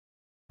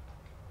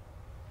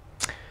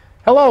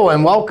Hello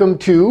and welcome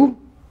to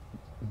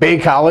Bay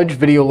College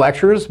Video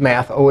Lectures,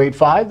 Math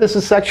 085. This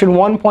is section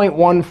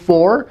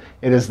 1.14.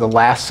 It is the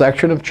last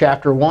section of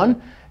chapter 1.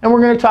 And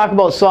we're going to talk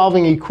about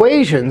solving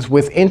equations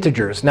with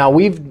integers. Now,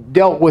 we've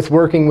dealt with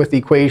working with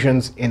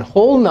equations in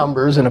whole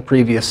numbers in a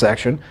previous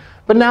section.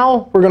 But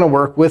now we're going to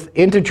work with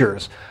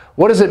integers.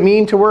 What does it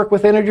mean to work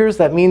with integers?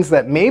 That means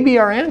that maybe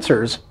our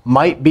answers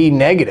might be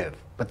negative.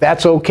 But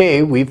that's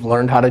OK. We've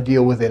learned how to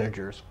deal with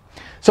integers.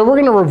 So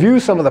we're going to review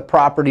some of the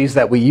properties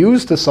that we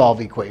use to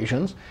solve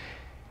equations.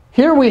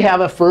 Here we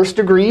have a first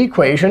degree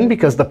equation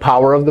because the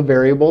power of the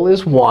variable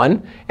is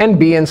 1. And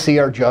b and c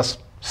are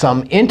just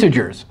some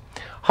integers.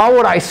 How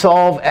would I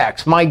solve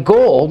x? My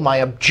goal, my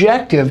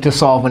objective to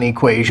solve an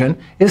equation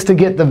is to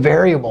get the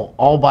variable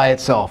all by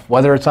itself.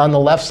 Whether it's on the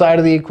left side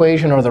of the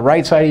equation or the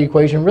right side of the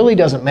equation really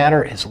doesn't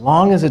matter as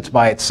long as it's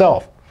by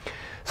itself.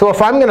 So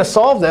if I'm going to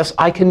solve this,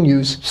 I can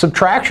use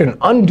subtraction,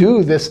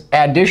 undo this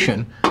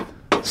addition,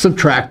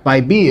 subtract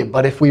by b.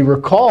 But if we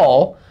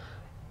recall,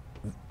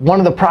 one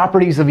of the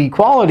properties of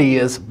equality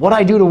is what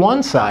I do to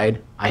one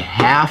side, I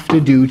have to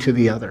do to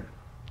the other.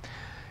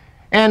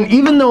 And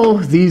even though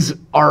these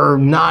are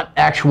not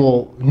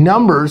actual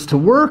numbers to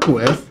work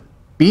with,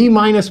 b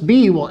minus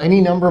b, well,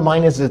 any number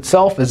minus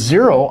itself is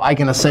 0. I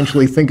can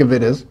essentially think of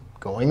it as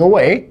going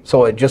away.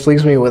 So it just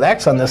leaves me with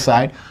x on this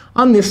side.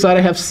 On this side,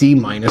 I have c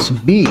minus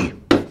b.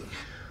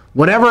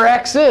 Whatever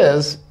x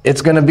is,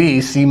 it's going to be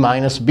c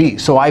minus b.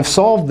 So I've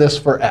solved this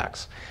for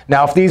x.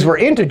 Now, if these were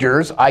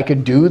integers, I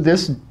could do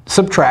this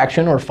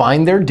subtraction or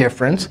find their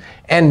difference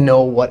and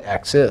know what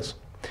x is.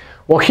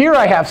 Well, here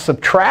I have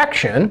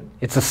subtraction.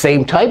 It's the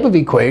same type of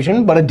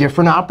equation, but a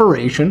different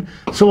operation.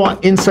 So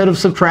instead of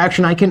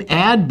subtraction, I can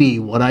add b.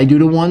 What I do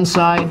to one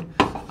side,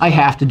 I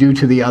have to do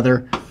to the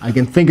other. I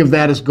can think of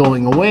that as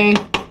going away.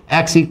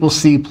 X equals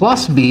c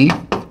plus b.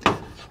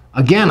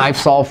 Again, I've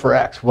solved for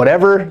x.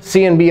 Whatever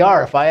c and b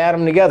are, if I add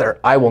them together,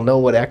 I will know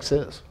what x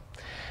is.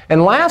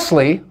 And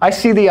lastly, I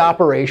see the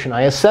operation.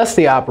 I assess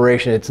the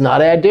operation. It's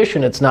not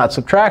addition. It's not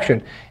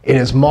subtraction. It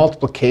is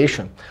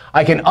multiplication.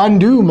 I can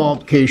undo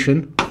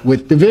multiplication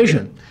with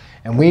division.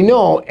 And we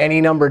know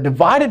any number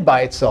divided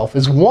by itself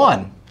is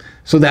 1.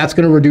 So that's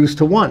going to reduce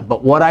to 1.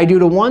 But what I do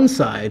to one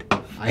side,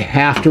 I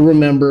have to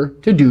remember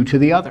to do to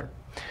the other.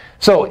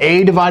 So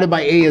a divided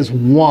by a is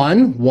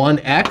 1.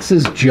 1x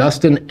is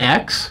just an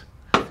x.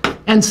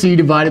 And c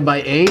divided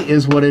by a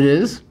is what it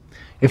is.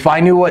 If I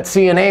knew what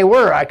c and a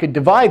were, I could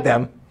divide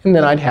them. And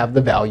then I'd have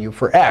the value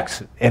for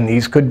x. And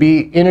these could be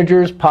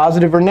integers,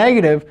 positive or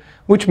negative,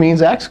 which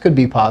means x could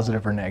be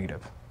positive or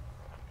negative.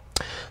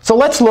 So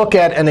let's look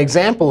at an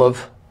example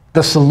of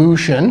the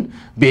solution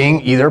being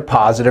either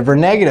positive or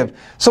negative.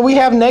 So we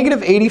have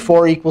negative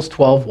 84 equals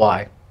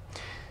 12y.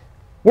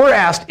 We're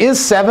asked, is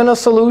 7 a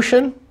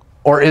solution?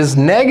 Or is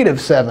negative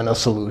 7 a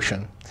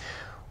solution?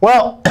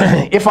 Well,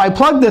 if I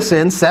plug this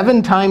in,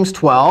 7 times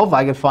 12,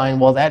 I could find,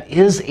 well, that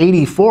is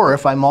 84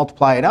 if I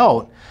multiply it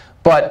out.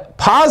 But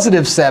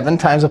positive 7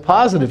 times a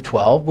positive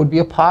 12 would be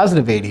a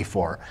positive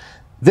 84.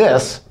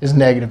 This is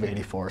negative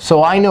 84.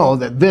 So I know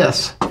that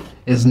this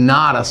is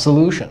not a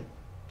solution.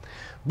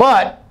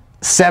 But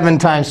 7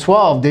 times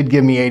 12 did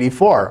give me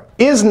 84.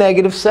 Is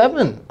negative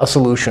 7 a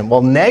solution?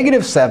 Well,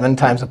 negative 7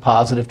 times a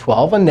positive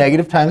 12, a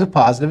negative times a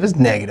positive is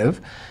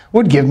negative,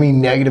 would give me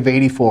negative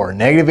 84.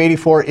 Negative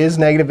 84 is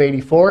negative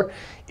 84.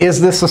 Is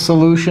this a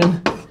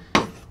solution?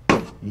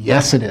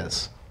 Yes, it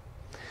is.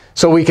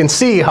 So we can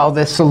see how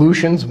the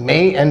solutions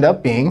may end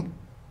up being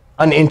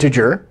an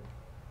integer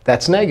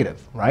that's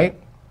negative, right?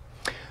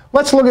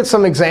 Let's look at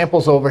some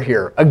examples over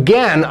here.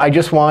 Again, I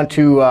just want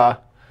to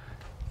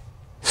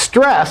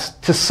stress,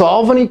 to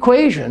solve an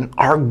equation,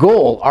 our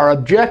goal, our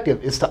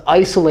objective is to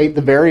isolate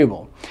the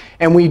variable.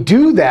 And we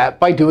do that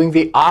by doing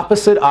the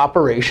opposite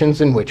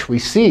operations in which we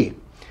see.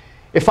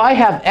 If I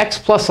have x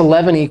plus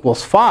 11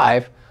 equals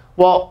 5,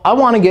 well, I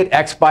want to get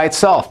x by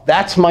itself.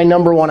 That's my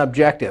number one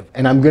objective.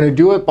 And I'm going to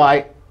do it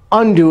by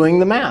undoing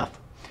the math.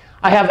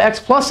 I have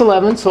x plus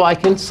 11, so I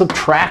can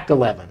subtract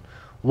 11.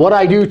 What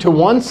I do to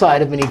one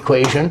side of an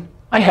equation,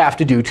 I have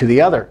to do to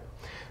the other.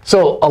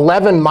 So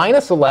 11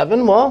 minus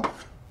 11, well,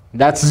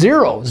 that's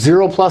 0.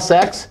 0 plus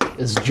x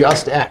is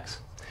just x.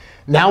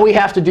 Now we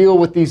have to deal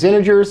with these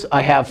integers.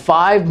 I have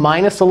 5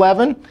 minus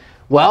 11.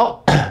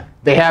 Well,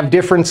 they have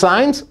different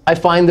signs. I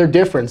find their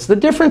difference. The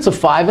difference of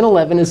 5 and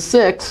 11 is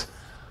 6.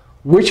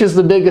 Which is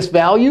the biggest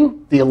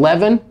value? The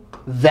 11.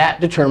 That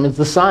determines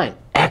the sign.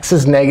 X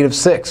is negative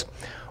 6.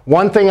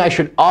 One thing I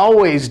should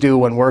always do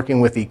when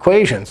working with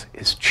equations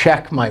is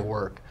check my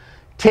work.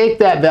 Take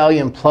that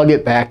value and plug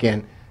it back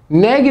in.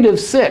 Negative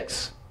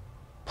 6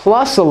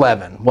 plus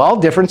 11. Well,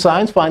 different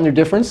signs find their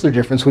difference. Their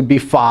difference would be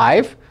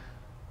 5.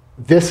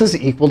 This is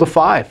equal to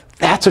 5.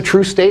 That's a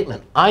true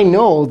statement. I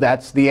know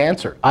that's the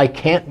answer. I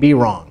can't be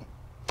wrong.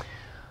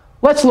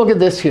 Let's look at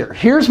this here.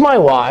 Here's my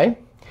y.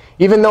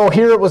 Even though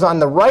here it was on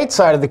the right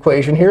side of the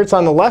equation, here it's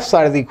on the left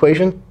side of the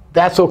equation,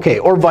 that's OK.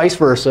 Or vice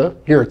versa.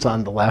 Here it's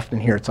on the left,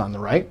 and here it's on the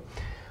right.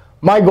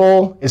 My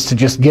goal is to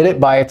just get it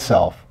by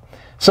itself.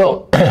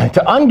 So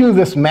to undo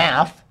this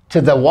math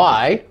to the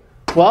y,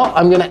 well,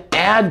 I'm going to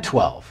add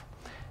 12.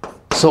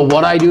 So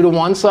what I do to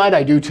one side,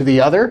 I do to the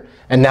other.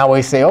 And now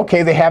we say,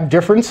 OK, they have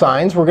different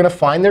signs. We're going to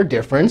find their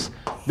difference.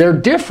 Their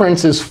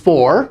difference is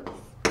 4.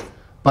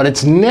 But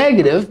it's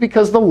negative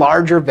because the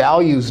larger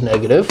value is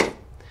negative.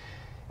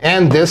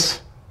 And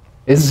this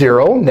is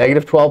 0.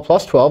 Negative 12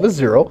 plus 12 is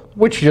 0,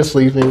 which just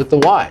leaves me with the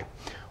y.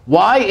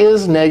 Y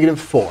is negative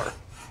 4.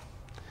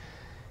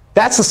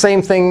 That's the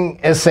same thing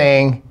as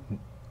saying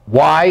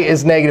y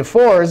is negative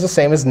 4 is the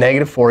same as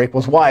negative 4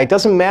 equals y. It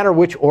doesn't matter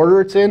which order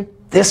it's in.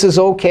 This is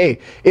OK.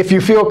 If you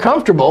feel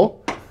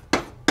comfortable,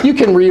 you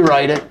can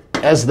rewrite it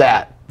as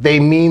that. They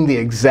mean the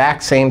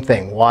exact same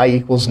thing. Y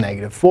equals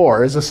negative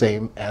 4 is the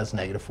same as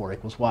negative 4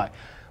 equals y.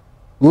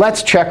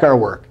 Let's check our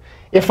work.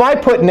 If I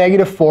put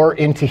negative 4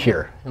 into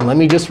here, and let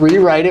me just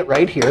rewrite it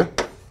right here.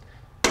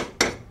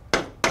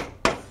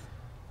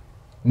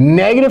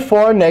 Negative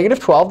 4 and negative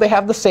 12, they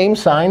have the same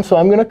sign, so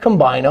I'm going to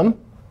combine them.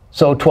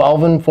 So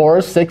 12 and 4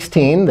 is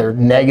 16. They're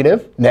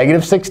negative.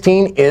 Negative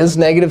 16 is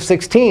negative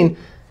 16.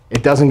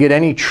 It doesn't get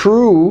any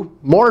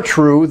more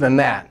true than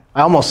that.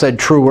 I almost said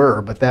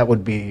truer, but that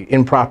would be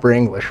improper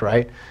English,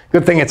 right?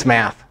 Good thing it's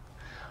math.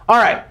 All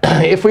right,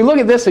 if we look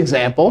at this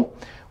example,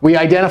 we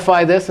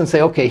identify this and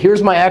say, OK,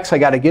 here's my x. I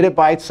got to get it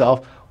by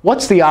itself.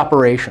 What's the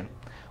operation?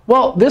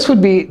 Well, this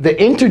would be the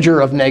integer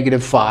of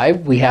negative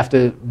 5. We have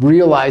to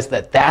realize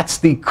that that's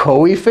the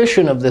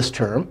coefficient of this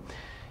term.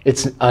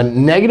 It's a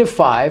negative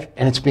 5,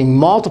 and it's being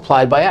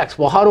multiplied by x.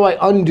 Well, how do I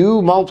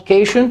undo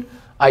multiplication?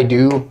 I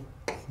do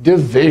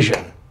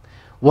division.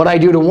 What I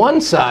do to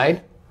one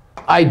side,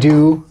 I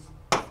do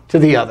to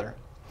the other.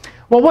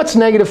 Well, what's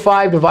negative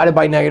 5 divided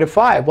by negative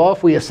 5? Well,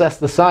 if we assess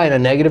the sign, a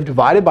negative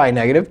divided by a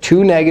negative,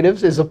 2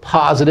 negatives is a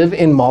positive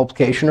in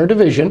multiplication or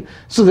division.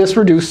 So this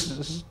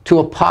reduces to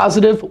a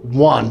positive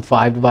 1.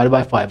 5 divided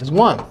by 5 is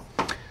 1,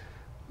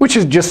 which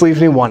just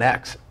leaves me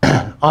 1x.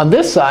 On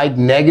this side,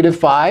 negative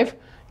 5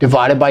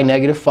 divided by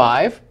negative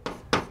 5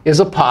 is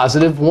a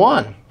positive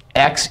 1.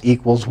 X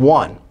equals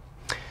 1.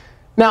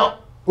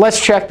 Now,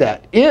 let's check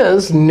that.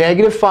 Is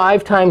negative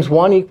 5 times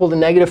 1 equal to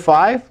negative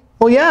 5?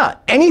 Well, yeah,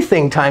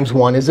 anything times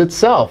 1 is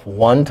itself.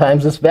 1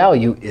 times this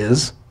value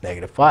is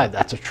negative 5.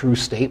 That's a true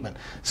statement.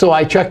 So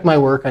I checked my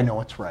work. I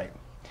know it's right.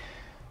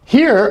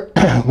 Here,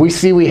 we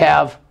see we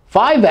have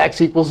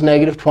 5x equals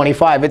negative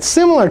 25. It's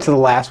similar to the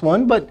last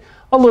one, but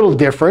a little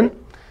different.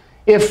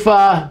 If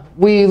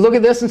we look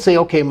at this and say,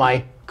 OK,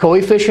 my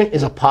coefficient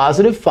is a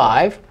positive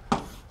 5,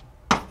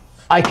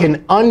 I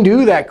can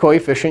undo that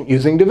coefficient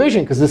using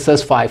division, because this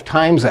says 5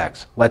 times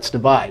x. Let's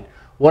divide.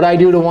 What I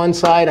do to one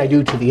side, I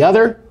do to the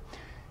other.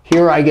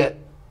 Here I get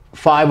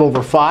 5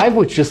 over 5,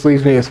 which just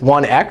leaves me with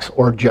 1x,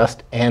 or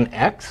just an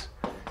x.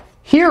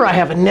 Here I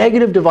have a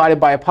negative divided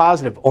by a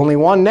positive. Only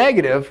one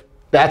negative.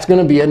 That's going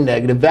to be a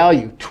negative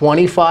value.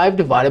 25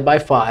 divided by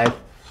 5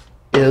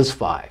 is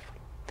 5.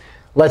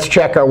 Let's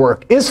check our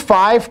work. Is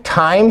 5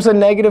 times a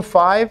negative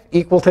 5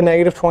 equal to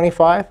negative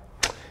 25?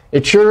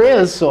 It sure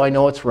is, so I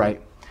know it's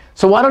right.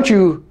 So why don't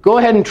you go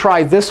ahead and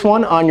try this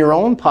one on your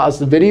own. Pause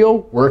the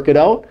video, work it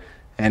out,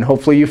 and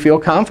hopefully you feel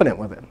confident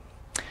with it.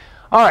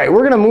 All right, we're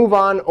going to move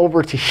on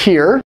over to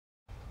here.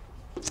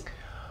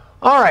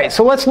 All right,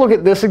 so let's look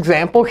at this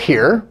example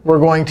here. We're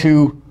going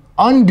to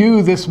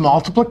undo this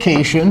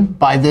multiplication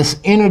by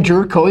this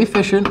integer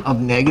coefficient of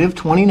negative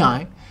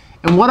 29.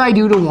 And what I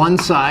do to one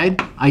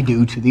side, I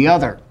do to the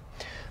other.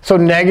 So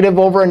negative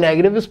over a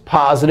negative is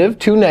positive,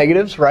 2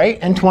 negatives, right?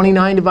 And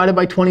 29 divided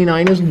by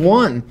 29 is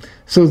 1.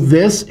 So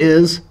this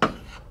is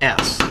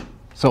s.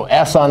 So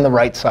s on the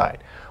right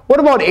side. What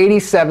about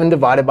 87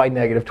 divided by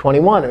negative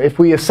 21? If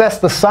we assess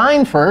the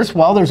sign first,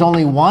 well, there's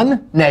only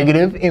one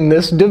negative in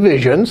this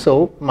division,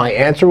 so my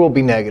answer will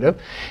be negative.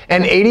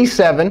 And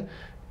 87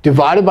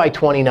 divided by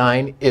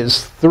 29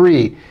 is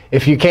 3.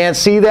 If you can't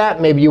see that,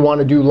 maybe you want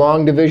to do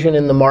long division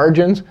in the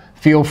margins,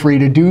 feel free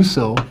to do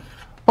so.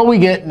 But we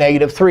get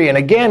negative 3. And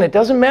again, it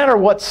doesn't matter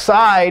what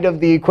side of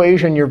the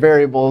equation your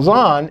variable is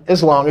on,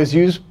 as long as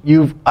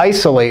you've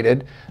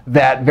isolated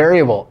that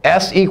variable.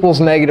 S equals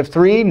negative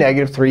 3.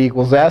 Negative 3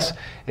 equals s.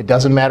 It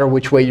doesn't matter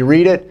which way you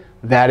read it.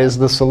 That is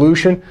the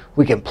solution.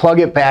 We can plug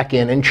it back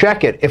in and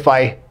check it. If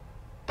I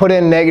put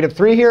in negative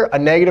 3 here, a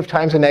negative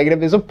times a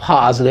negative is a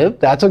positive.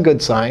 That's a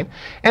good sign.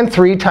 And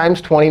 3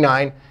 times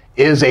 29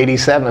 is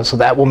 87. So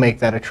that will make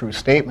that a true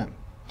statement.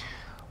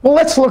 Well,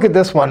 let's look at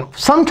this one.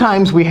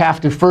 Sometimes we have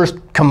to first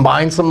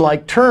combine some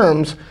like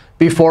terms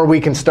before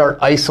we can start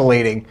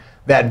isolating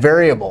that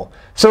variable.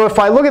 So if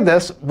I look at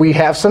this, we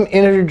have some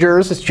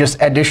integers. It's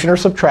just addition or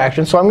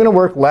subtraction. So I'm going to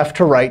work left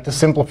to right to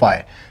simplify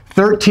it.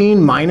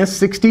 13 minus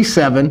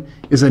 67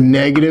 is a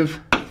negative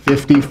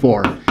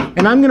 54.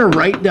 And I'm going to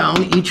write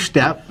down each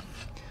step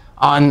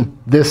on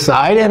this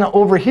side. And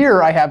over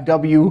here, I have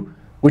w,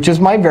 which is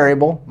my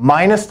variable,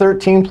 minus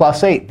 13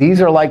 plus 8.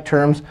 These are like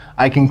terms.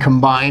 I can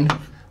combine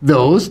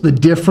those. The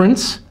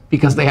difference,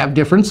 because they have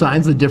different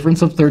signs, the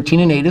difference of 13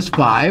 and 8 is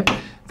 5.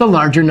 The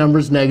larger number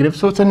is negative,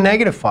 so it's a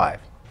negative 5.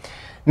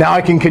 Now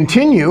I can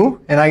continue,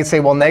 and I can say,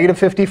 well, negative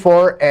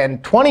 54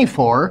 and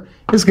 24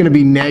 is going to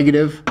be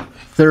negative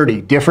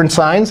 30. Different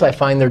signs, I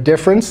find their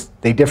difference.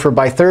 They differ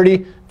by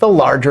 30. The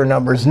larger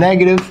number is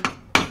negative.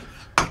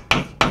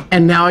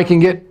 And now I can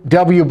get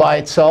w by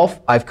itself.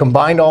 I've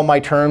combined all my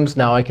terms.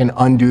 Now I can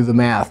undo the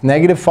math.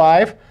 Negative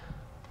 5,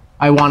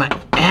 I want to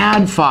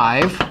add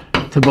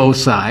 5 to both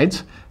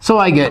sides. So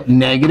I get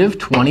negative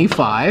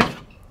 25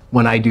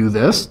 when I do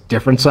this.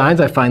 Different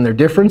signs, I find their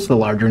difference. The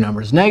larger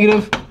number is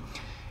negative.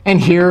 And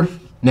here,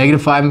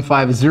 negative 5 and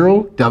 5 is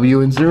 0.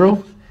 W and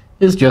 0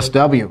 is just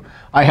w.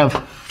 I have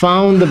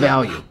found the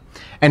value.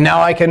 And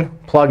now I can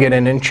plug it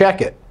in and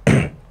check it.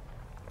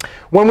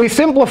 When we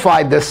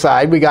simplified this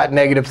side, we got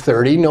negative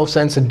 30. No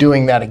sense in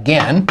doing that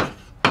again.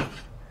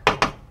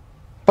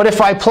 But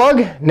if I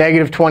plug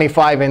negative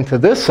 25 into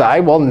this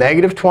side, well,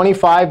 negative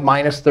 25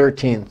 minus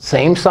 13.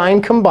 Same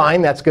sign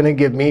combined. That's going to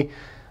give me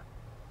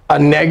a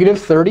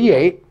negative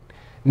 38.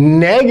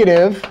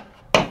 Negative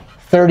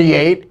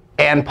 38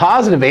 and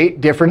positive 8,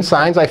 different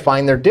signs. I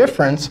find their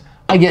difference.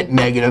 I get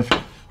negative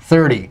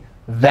 30.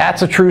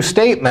 That's a true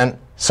statement,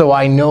 so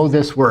I know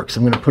this works.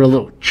 I'm going to put a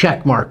little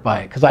check mark by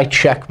it, because I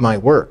check my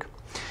work.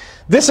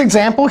 This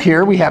example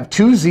here, we have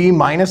 2z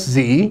minus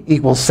z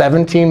equals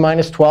 17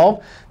 minus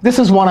 12. This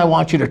is one I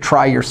want you to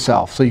try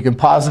yourself. So you can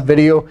pause the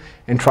video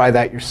and try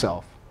that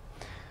yourself.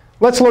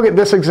 Let's look at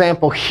this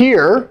example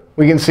here.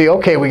 We can see,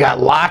 OK, we got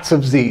lots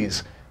of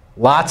z's,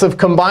 lots of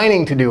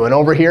combining to do. And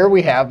over here,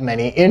 we have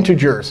many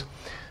integers.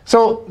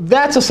 So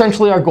that's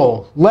essentially our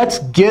goal. Let's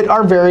get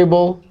our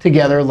variable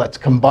together. Let's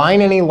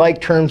combine any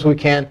like terms we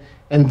can,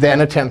 and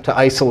then attempt to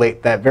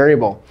isolate that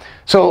variable.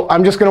 So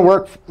I'm just going to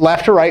work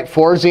left to right.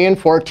 4z and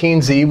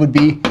 14z would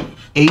be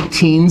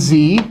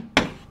 18z.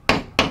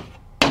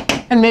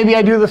 And maybe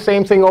I do the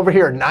same thing over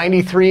here.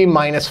 93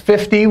 minus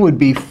 50 would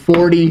be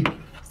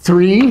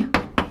 43.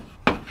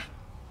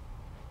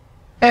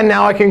 And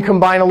now I can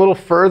combine a little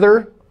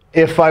further.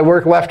 If I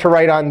work left to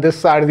right on this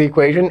side of the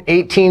equation,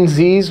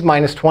 18z's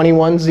minus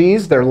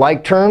 21z's, they're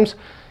like terms.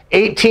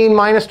 18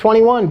 minus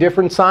 21,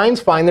 different signs,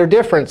 find their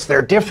difference.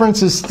 Their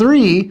difference is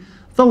 3.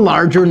 The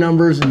larger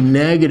number is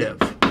negative.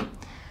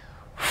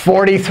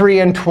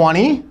 43 and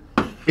 20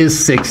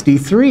 is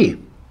 63.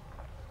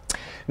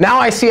 Now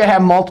I see I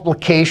have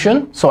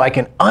multiplication, so I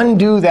can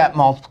undo that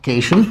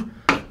multiplication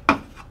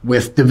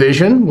with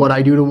division. What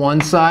I do to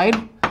one side,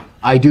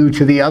 I do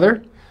to the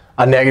other.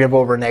 A negative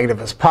over a negative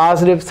is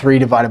positive. 3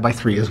 divided by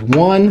 3 is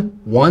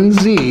 1.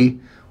 1z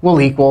will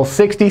equal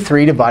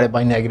 63 divided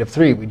by negative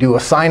 3. We do a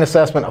sign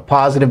assessment, a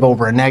positive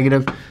over a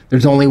negative.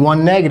 There's only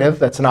one negative.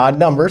 That's an odd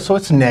number, so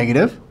it's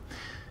negative.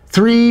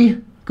 3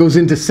 goes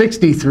into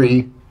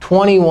 63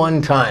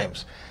 21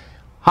 times.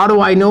 How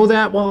do I know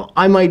that? Well,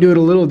 I might do it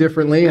a little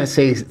differently. I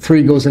say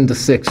 3 goes into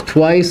 6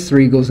 twice.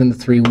 3 goes into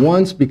 3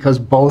 once, because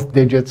both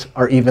digits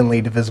are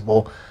evenly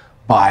divisible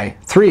by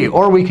 3.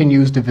 Or we can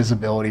use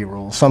divisibility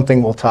rules,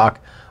 something we'll talk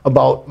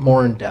about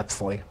more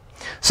in-depthly.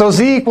 So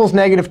z equals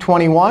negative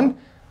 21.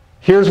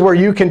 Here's where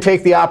you can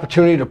take the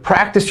opportunity to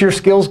practice your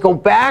skills, go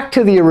back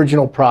to the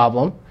original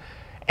problem,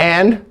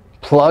 and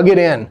plug it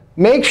in.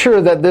 Make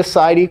sure that this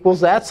side equals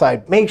that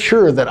side. Make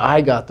sure that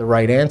I got the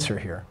right answer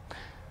here.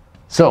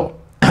 So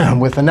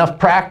with enough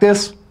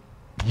practice,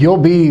 you'll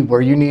be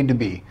where you need to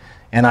be.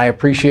 And I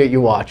appreciate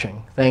you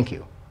watching. Thank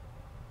you.